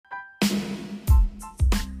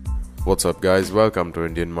What's up, guys? Welcome to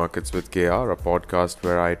Indian Markets with KR, a podcast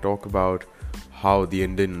where I talk about how the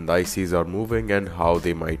Indian indices are moving and how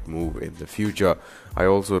they might move in the future. I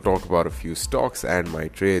also talk about a few stocks and my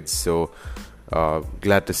trades.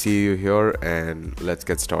 Glad to see you here, and let's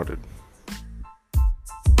get started.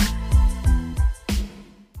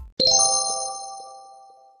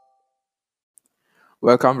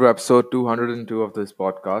 Welcome to episode 202 of this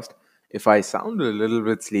podcast. If I sound a little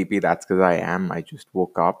bit sleepy, that's because I am. I just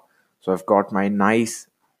woke up. So I've got my nice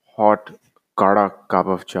hot kadak cup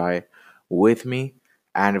of chai with me,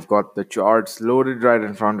 and I've got the charts loaded right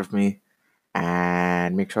in front of me.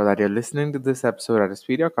 And make sure that you're listening to this episode at a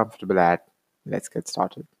speed you're comfortable at. Let's get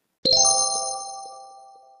started.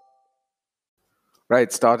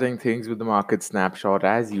 Right, starting things with the market snapshot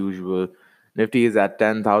as usual. Nifty is at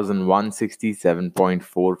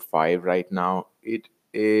 10,167.45 right now. It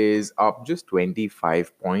is up just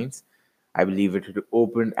 25 points. I believe it had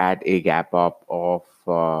opened at a gap up of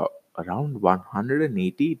around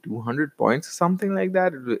 180, 200 points, something like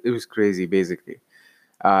that. It was crazy, basically.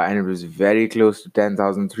 And it was very close to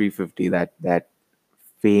 10,350, that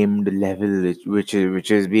famed level, which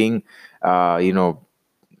is being, uh, you know,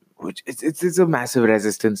 which it's a massive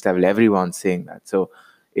resistance level. Everyone's saying that. So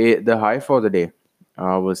the high for the day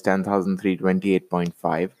was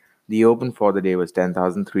 10,328.5. The open for the day was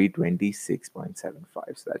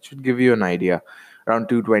 10,326.75. So that should give you an idea. Around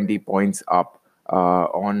 220 points up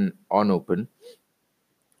on open.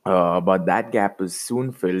 But that gap was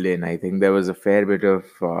soon filled in. I think there was a fair bit of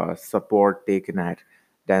support taken at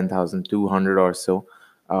 10,200 or so.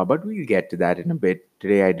 But we'll get to that in a bit.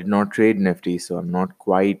 Today I did not trade Nifty, so I'm not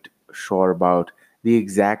quite sure about the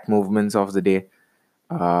exact movements of the day.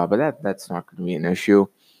 But that's not going to be an issue.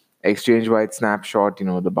 Exchange wide snapshot,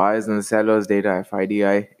 the buyers and the sellers data,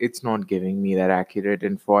 FIDI, it's not giving me that accurate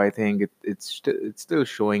info. I think it's still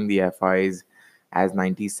showing the FIs as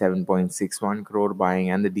 97.61 crore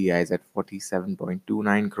buying and the DIs at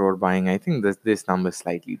 47.29 crore buying. I think this number is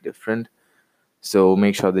slightly different. So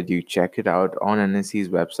make sure that you check it out on NSE's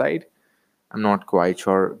website. I'm not quite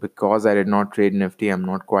sure because I did not trade Nifty. I'm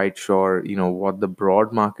not quite sure, what the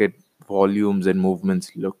broad market volumes and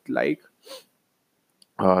movements looked like.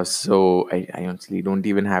 So I honestly don't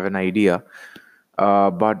even have an idea.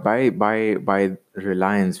 But by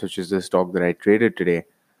Reliance, which is the stock that I traded today,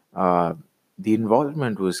 uh, the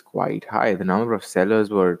involvement was quite high. The number of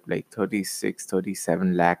sellers were like 36,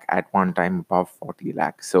 37 lakh at one time, above 40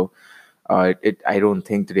 lakh. So I don't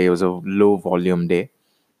think today was a low volume day.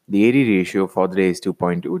 The AD ratio for the day is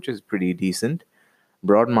 2.2, which is pretty decent.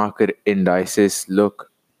 Broad market indices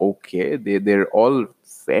look okay. They're all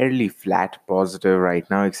fairly flat positive right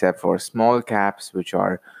now, except for small caps, which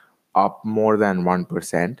are up more than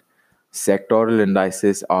 1%. Sectoral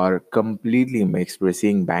indices are completely mixed. We're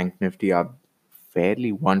seeing Bank Nifty up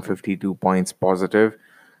fairly 152 points positive.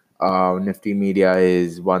 Nifty Media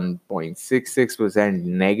is 1.66%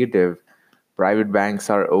 negative. Private banks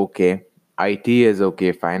are okay. IT is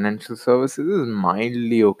okay. Financial services is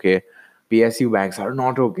mildly okay. PSU banks are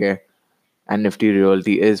not okay. And Nifty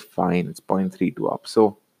Realty is fine. It's 0.32 up.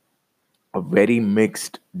 So a very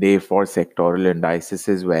mixed day for sectoral indices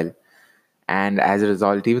as well. And as a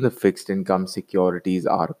result, even the fixed income securities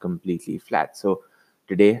are completely flat. So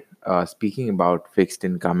today, speaking about fixed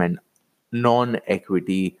income and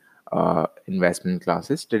non-equity investment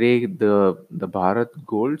classes, today the Bharat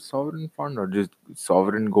Gold Sovereign Fund, or just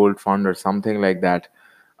Sovereign Gold Fund or something like that,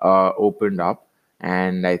 opened up,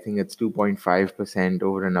 and I think it's 2.5%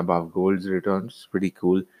 over and above gold's returns. Pretty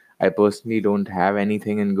cool. I personally don't have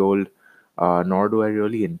anything in gold, nor do I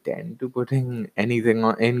really intend to putting anything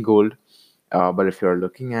in gold. But if you're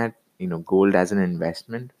looking at gold as an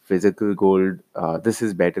investment, physical gold, this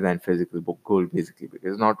is better than physical gold, basically,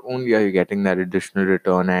 because not only are you getting that additional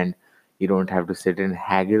return and you don't have to sit and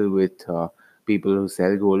haggle with people who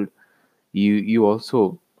sell gold, you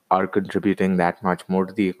also are contributing that much more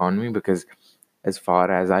to the economy. Because as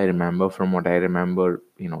far as I remember, from what I remember,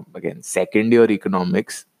 again, second year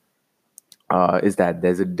economics, is that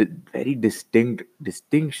there's a very distinct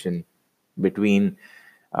distinction between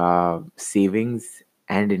savings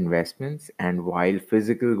and investments. And while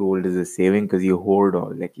physical gold is a saving because you hold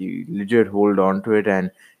on, like you legit hold on to it, and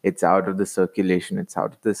it's out of the circulation, it's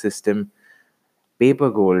out of the system. Paper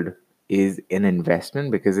gold is an investment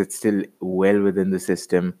because it's still well within the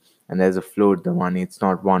system, and there's a flow to the money. It's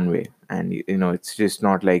not one way, and it's just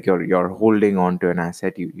not like you're holding on to an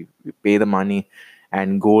asset. You pay the money,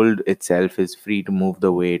 and gold itself is free to move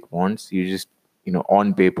the way it wants. You just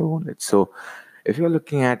on paper own it. So if you're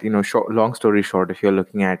looking at, long story short, if you're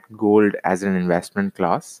looking at gold as an investment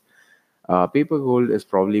class, Paper gold is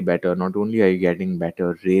probably better. Not only are you getting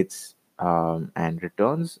better rates and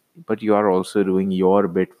returns, but you are also doing your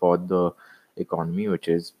bit for the economy, which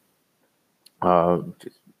is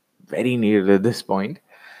just very needed at this point.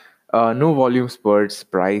 No volume spurts,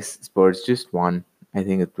 price spurts, just one. I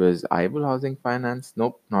think it was IBL Housing Finance.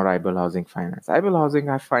 Nope, not IBL Housing Finance. IBL Housing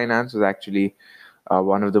Finance was actually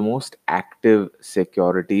one of the most active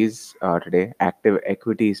securities today, active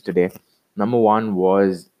equities today. Number one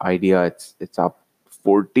was Idea. It's up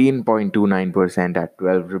 14.29% at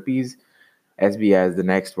 12 rupees. SBI is the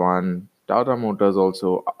next one. Tata Motors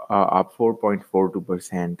also up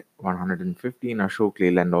 4.42%, 115. Ashok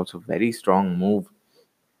Leyland also very strong move,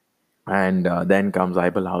 and then comes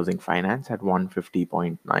IBL Housing Finance at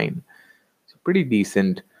 150.9. So pretty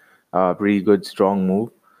decent, pretty good, strong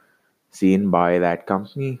move seen by that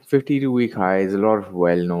company. 52-week highs, a lot of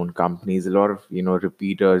well-known companies, a lot of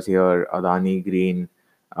repeaters here. Adani Green,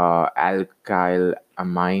 Alkyl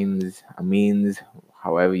Amines,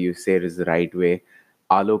 however you say it is the right way.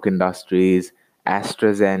 Alok Industries,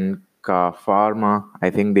 AstraZeneca Pharma. I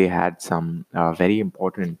think they had some very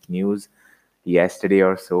important news yesterday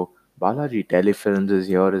or so. Balaji Telefilms is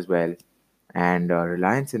here as well, and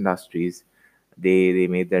Reliance Industries. They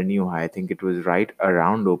made their new high. I think it was right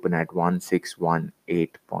around open at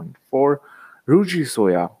 1618.4. Ruchi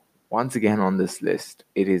Soya once again on this list.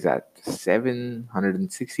 It is at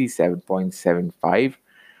 767.75,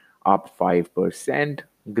 up 5%.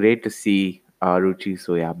 Great to see Ruchi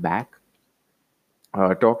Soya back.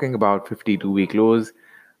 Talking about 52-week lows,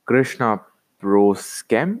 Krishna Pro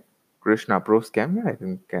Scam. Krishna Pro Scam, yeah, I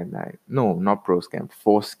think no, not Pro Scam,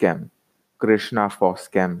 Foscam. Krishna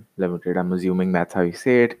Foscam Limited. I'm assuming that's how you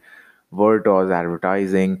say it. Vertos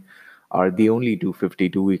Advertising are the only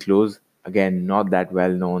 252-week lows. Again, not that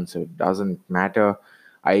well known, so it doesn't matter.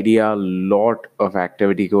 Idea, lot of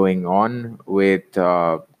activity going on with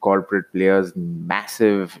corporate players,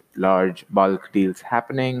 massive, large bulk deals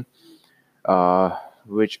happening.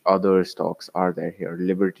 Which other stocks are there here?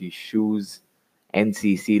 Liberty Shoes,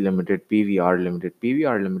 NCC Limited, PVR Limited.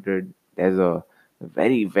 PVR Limited, there's a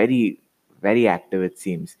very, very, very active, it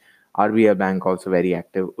seems. RBI Bank also very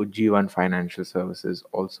active. Ujjivan Financial Services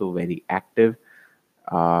also very active.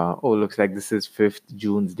 Oh, looks like this is 5th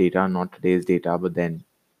June's data, not today's data. But then,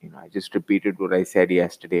 I just repeated what I said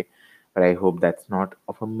yesterday. But I hope that's not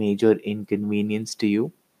of a major inconvenience to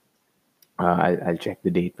you. I'll check the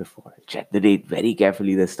date before. I'll check the date very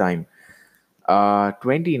carefully this time.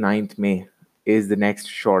 29th May is the next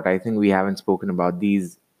short. I think we haven't spoken about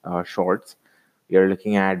these shorts. You're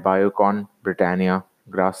looking at Biocon, Britannia,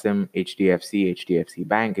 Grasim, HDFC, HDFC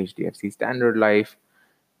Bank, HDFC Standard Life,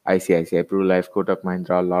 ICICI Pru Life, Kotak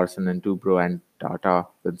Mahindra, Larsen and Toubro, and Tata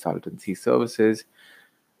Consultancy Services.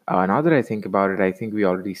 Now that I think about it, I think we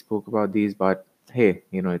already spoke about these, but hey,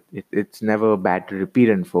 it's never bad to repeat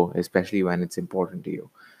info, especially when it's important to you.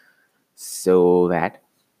 So that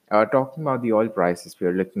talking about the oil prices, we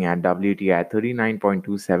are looking at WTI at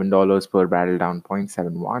 $39.27 per barrel, down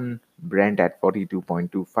 0.71. Brent at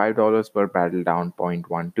 $42.25 per barrel, down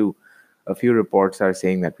 0.12. A few reports are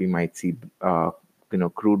saying that we might see,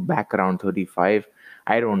 crude back around 35.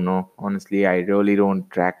 I don't know. Honestly, I really don't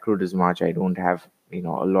track crude as much. I don't have, a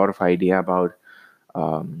lot of idea about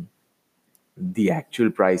um, the actual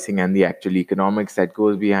pricing and the actual economics that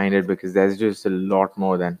goes behind it, because there's just a lot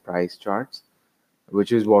more than price charts,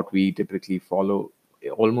 which is what we typically follow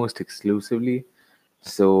almost exclusively.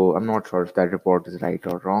 So I'm not sure if that report is right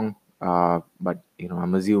or wrong, but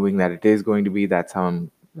I'm assuming that it is going to be. That's how I'm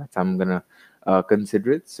gonna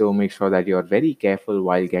consider it. So make sure that you're very careful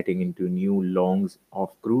while getting into new longs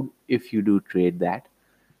of crude if you do trade that.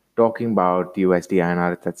 Talking about the USD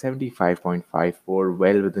INR, it's at 75.54,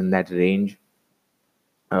 well within that range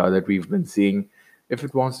that we've been seeing. If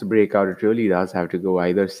it wants to break out, it really does have to go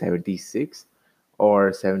either 76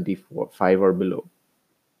 or 74, 5 or below.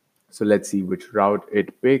 So let's see which route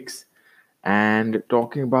it picks. And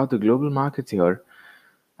talking about the global markets here,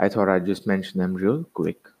 I thought I'd just mention them real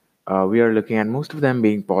quick. We are looking at most of them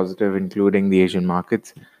being positive, including the Asian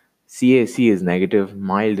markets. CAC is negative,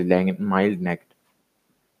 mild negative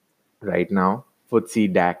right now.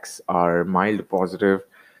 FTSE DAX are mild positive.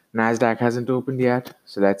 Nasdaq hasn't opened yet,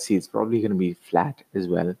 so let's see. It's probably going to be flat as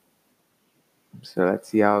well. So let's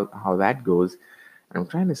see how that goes. And I'm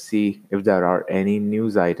trying to see if there are any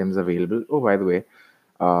news items available. Oh, by the way,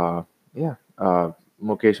 yeah,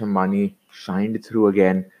 Mukesh Ambani shined through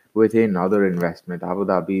again with another investment. Abu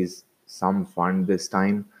Dhabi's some fund this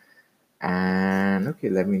time. And okay,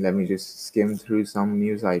 let me just skim through some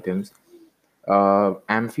news items.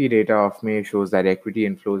 Amphi data of May shows that equity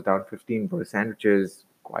inflows down 15%, which is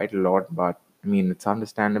quite a lot, but I mean, it's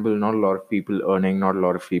understandable. Not a lot of people earning, not a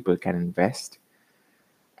lot of people can invest.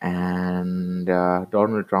 And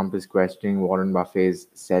Donald Trump is questioning Warren Buffett's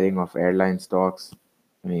selling of airline stocks.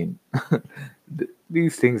 I mean,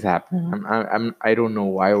 these things happen. I don't know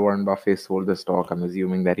why Warren Buffett sold the stock. I'm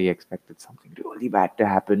assuming that he expected something really bad to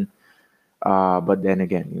happen. But then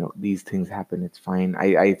again, these things happen. It's fine.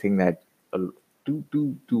 I think that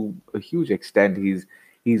to a huge extent, he's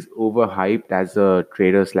overhyped as a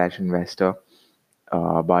trader slash investor.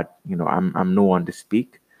 But I'm no one to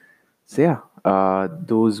speak. So yeah,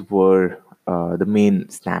 those were the main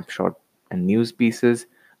snapshot and news pieces.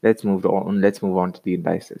 Let's move on. Let's move on to the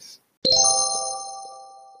indices.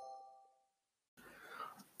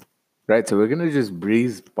 Right, so we're gonna just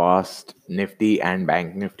breeze past Nifty and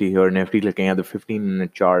Bank Nifty here. Nifty, looking at the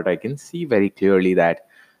 15-minute chart, I can see very clearly that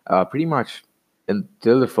pretty much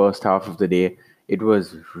until the first half of the day, it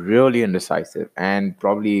was really indecisive and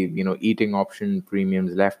probably eating option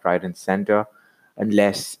premiums left, right, and center,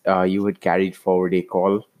 unless you had carried forward a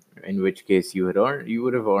call, in which case you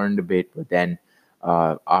would have earned a bit, but then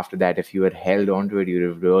after that, if you had held on to it, you would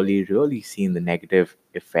have really seen the negative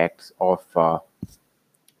effects of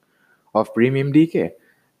premium decay.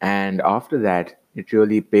 And after that, it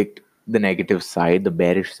really picked the negative side, the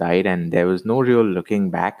bearish side, and there was no real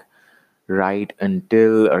looking back right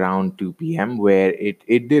until around 2 p.m., where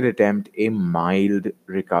it did attempt a mild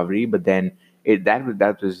recovery, but then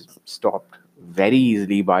that was stopped very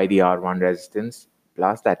easily by the R1 resistance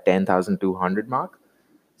plus that 10,200 mark.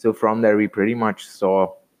 So from there, we pretty much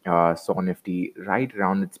saw Nifty right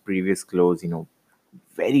around its previous close,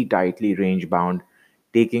 very tightly range bound,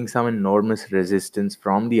 taking some enormous resistance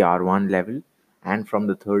from the R1 level and from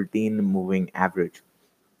the 13 moving average.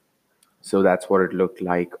 So that's what it looked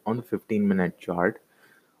like on the 15-minute chart.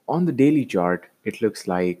 On the daily chart, it looks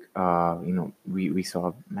like we saw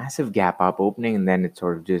a massive gap up opening and then it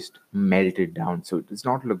sort of just melted down. So it does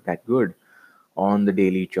not look that good on the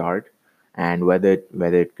daily chart. And whether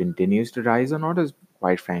it continues to rise or not is,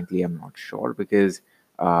 quite frankly, I'm not sure, because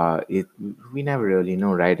it we never really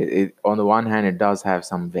know, right? On the one hand, it does have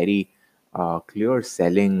some very clear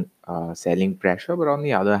selling pressure, but on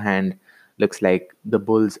the other hand, looks like the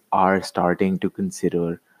bulls are starting to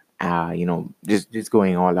consider just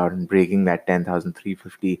going all out and breaking that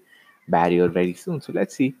 10,350 barrier very soon. So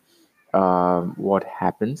let's see what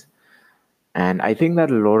happens. And I think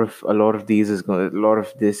that a lot of this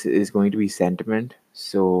is going to be sentiment.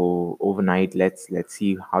 So overnight, let's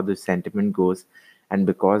see how the sentiment goes. And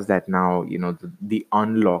because that now the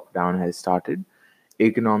unlockdown has started,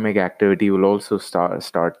 economic activity will also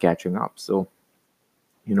start catching up. So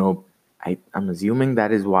you know I'm assuming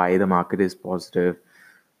that is why the market is positive.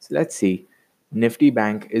 So let's see. Nifty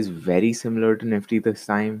Bank is very similar to Nifty this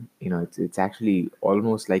time. It's actually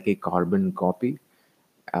almost like a carbon copy.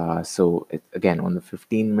 Again, on the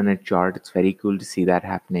 15-minute chart, it's very cool to see that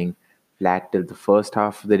happening. Flat till the first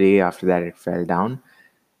half of the day. After that, it fell down.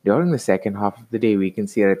 During the second half of the day, we can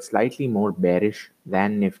see that it's slightly more bearish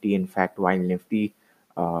than Nifty. In fact, while Nifty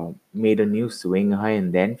made a new swing high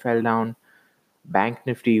and then fell down, Bank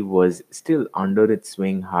Nifty was still under its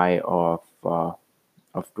swing high of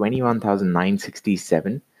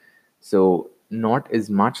 21,967. So not as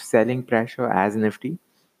much selling pressure as Nifty,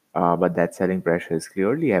 but that selling pressure is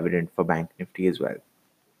clearly evident for Bank Nifty as well.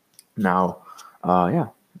 Now, yeah,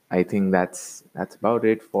 I think that's about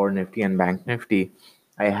it for Nifty and Bank Nifty.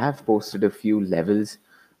 I have posted a few levels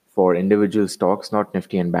for individual stocks, not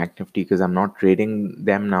Nifty and Bank Nifty, because I'm not trading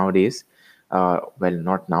them nowadays. Well,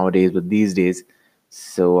 not nowadays, but these days.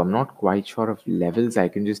 So I'm not quite sure of levels. I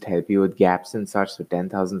can just help you with gaps and such. So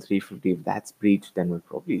 10,350, if that's breached, then we're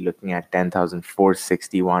probably looking at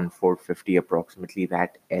 10,461, 450, approximately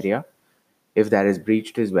that area. If that is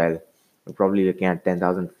breached as well, we're probably looking at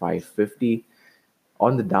 10,550.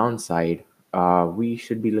 On the downside, we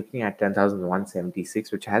should be looking at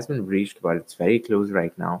 10,176, which has been breached, but it's very close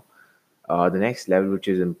right now. The next level, which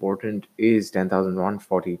is important, is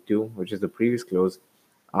 10,142, which is the previous close.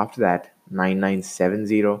 After that,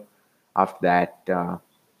 9,970. After that,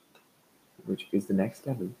 which is the next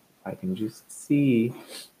level, I can just see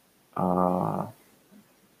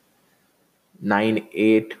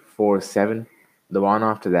 9,847. The one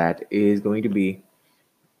after that is going to be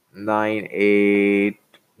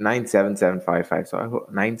 9,755. So I hope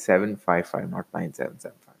 9,755, not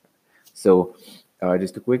 9,755. So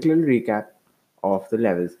just a quick little recap of the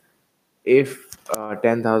levels. If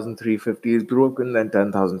 10,350 is broken, then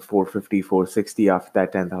 10,450, 460. After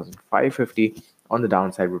that, 10,550. On the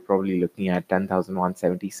downside, we're probably looking at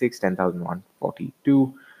 10,176,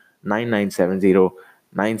 10,142, 9,970,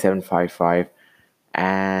 9,755,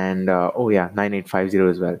 and oh yeah, 9850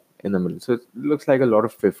 as well in the middle. So it looks like a lot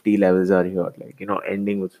of 50 levels are here, like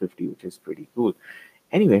ending with 50, which is pretty cool.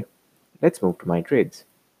 Anyway, let's move to my trades.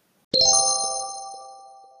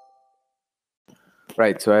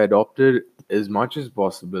 Right, so I adopted as much as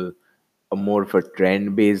possible a more of a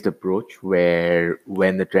trend based approach where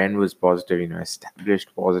when the trend was positive,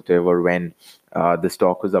 established positive, or when the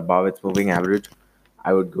stock was above its moving average,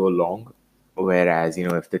 I would go long. Whereas,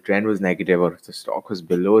 if the trend was negative or if the stock was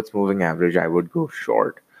below its moving average, I would go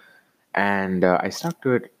short. And I stuck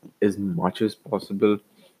to it as much as possible.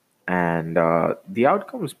 And the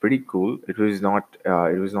outcome was pretty cool. It was not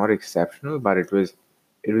exceptional, but it was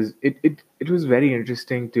very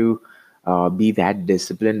interesting to be that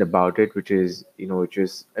disciplined about it, which is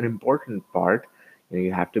an important part.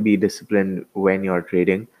 You have to be disciplined when you're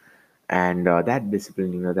trading, and that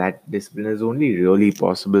discipline is only really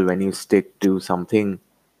possible when you stick to something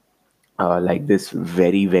like this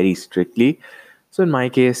very, very strictly. So in my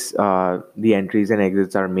case, the entries and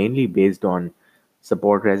exits are mainly based on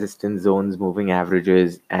support resistance zones, moving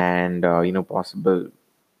averages, and possible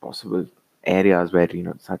areas where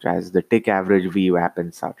such as the tick average, VWAP,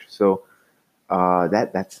 and such. So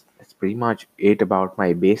that's pretty much it about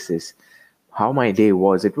my basis. How my day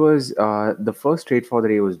was. It was the first trade for the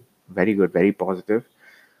day was very good, very positive.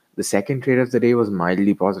 The second trade of the day was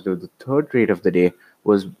mildly positive. The third trade of the day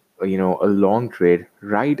was, a long trade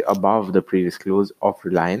right above the previous close of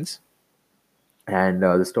Reliance, and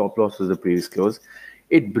the stop loss was the previous close.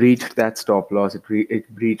 It breached that stop loss. It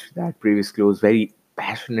breached that previous close very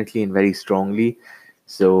passionately and very strongly.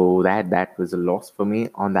 So that was a loss for me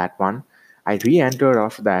on that one. I re-entered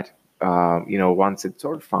after that. Once it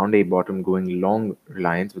sort of found a bottom going long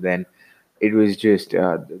Reliance, but then it was just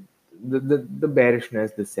the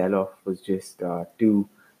bearishness, the sell off was just too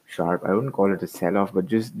sharp. I wouldn't call it a sell off, but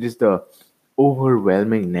just the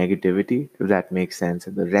overwhelming negativity, if that makes sense.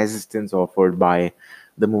 And the resistance offered by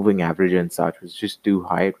the moving average and such was just too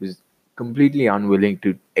high. It was completely unwilling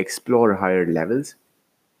to explore higher levels.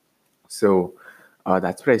 So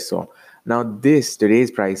that's what I saw. Now,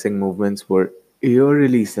 today's pricing movements were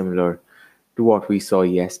eerily similar to what we saw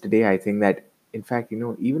yesterday. I think that, in fact,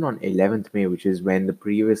 even on 11th May, which is when the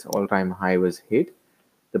previous all time high was hit,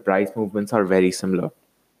 the price movements are very similar.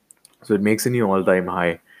 So it makes a new all time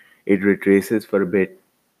high. It retraces for a bit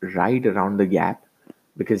right around the gap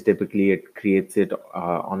because typically it creates it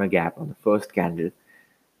on a gap on the first candle,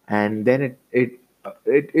 and then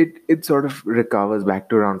it sort of recovers back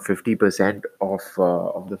to around 50%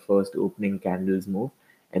 of the first opening candles move,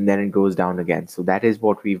 and then it goes down again. So that is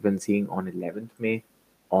what we've been seeing on 11th May,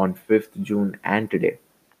 on 5th June, and today.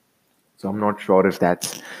 So I'm not sure if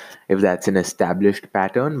that's an established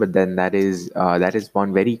pattern, but then that is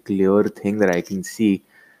one very clear thing that I can see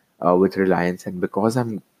with Reliance. And because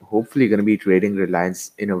I'm hopefully going to be trading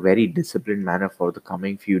Reliance in a very disciplined manner for the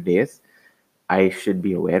coming few days, I should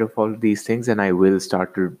be aware of all of these things, and I will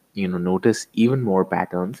start to notice even more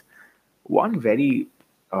patterns. One very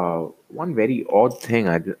odd thing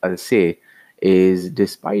I'll say is,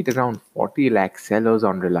 despite around 40 lakh sellers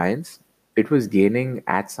on Reliance, it was gaining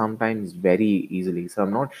at sometimes very easily. So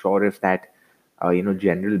I'm not sure if that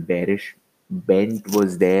general bearish bent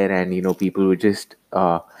was there, and people were just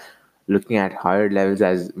looking at higher levels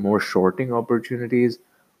as more shorting opportunities,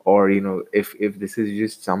 or if this is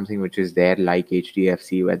just something which is there like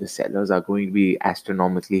HDFC, where the sellers are going to be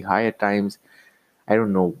astronomically high at times. I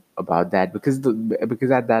don't know about that, because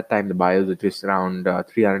at that time the buyers were just around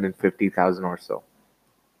 350,000 or so.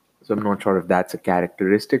 So I'm not sure if that's a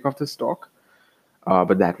characteristic of the stock,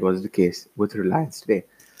 but that was the case with Reliance today.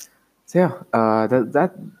 So yeah,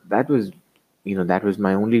 that was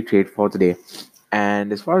my only trade for today.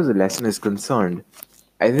 And as far as the lesson is concerned,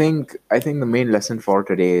 I think the main lesson for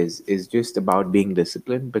today is just about being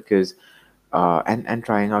disciplined, because and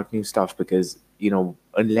trying out new stuff, because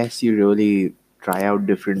unless you really try out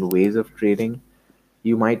different ways of trading,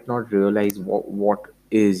 you might not realize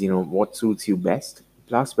what suits you best.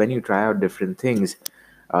 Plus, when you try out different things,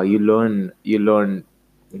 you learn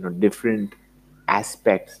different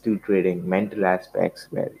aspects to trading, mental aspects,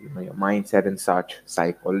 where your mindset and such,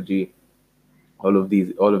 psychology, all of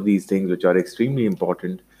these things which are extremely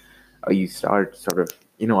important. You start sort of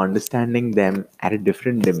understanding them at a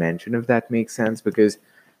different dimension, if that makes sense. Because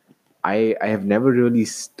I have never really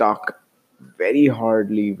stuck very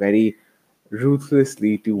hardly, very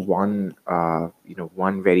ruthlessly to one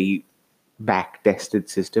very back tested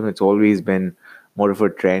system. It's always been more of a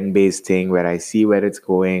trend based thing, where I see where it's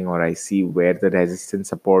going, or I see where the resistance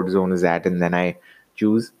support zone is at, and then I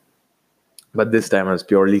choose. But this time I was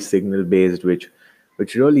purely signal based, which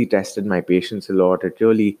which really tested my patience a lot. It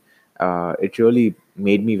really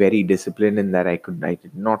made me very disciplined in that I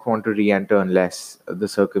did not want to re-enter unless the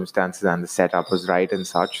circumstances and the setup was right and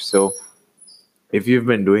such. So if you've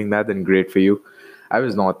been doing that, then great for you. I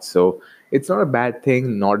was not. So it's not a bad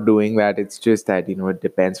thing not doing that. It's just that, it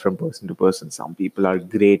depends from person to person. Some people are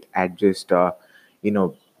great at just, you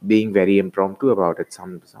know, being very impromptu about it.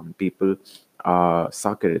 Some people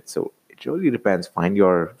suck at it. So it really depends. Find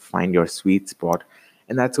your sweet spot.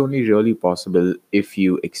 And that's only really possible if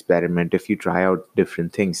you experiment, if you try out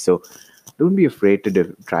different things. So don't be afraid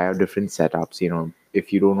to try out different setups.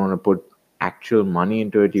 If you don't want to put actual money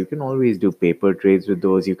into it, you can always do paper trades with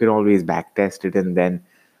those. You can always back test it and then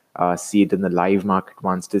see it in the live market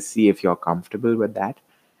once to see if you're comfortable with that.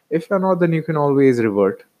 If you're not, then you can always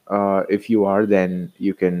revert. If you are, then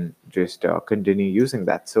you can just continue using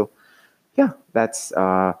that. So yeah, that's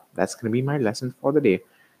gonna be my lesson for the day.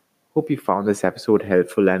 Hope you found this episode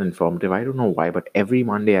helpful and informative. I don't know why, but every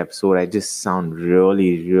Monday episode, I just sound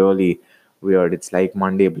really, really weird. It's like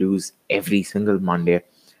Monday blues every single Monday.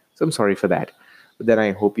 So I'm sorry for that. But then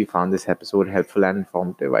I hope you found this episode helpful and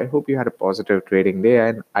informative. I hope you had a positive trading day,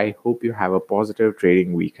 and I hope you have a positive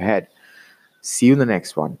trading week ahead. See you in the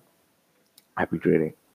next one. Happy trading.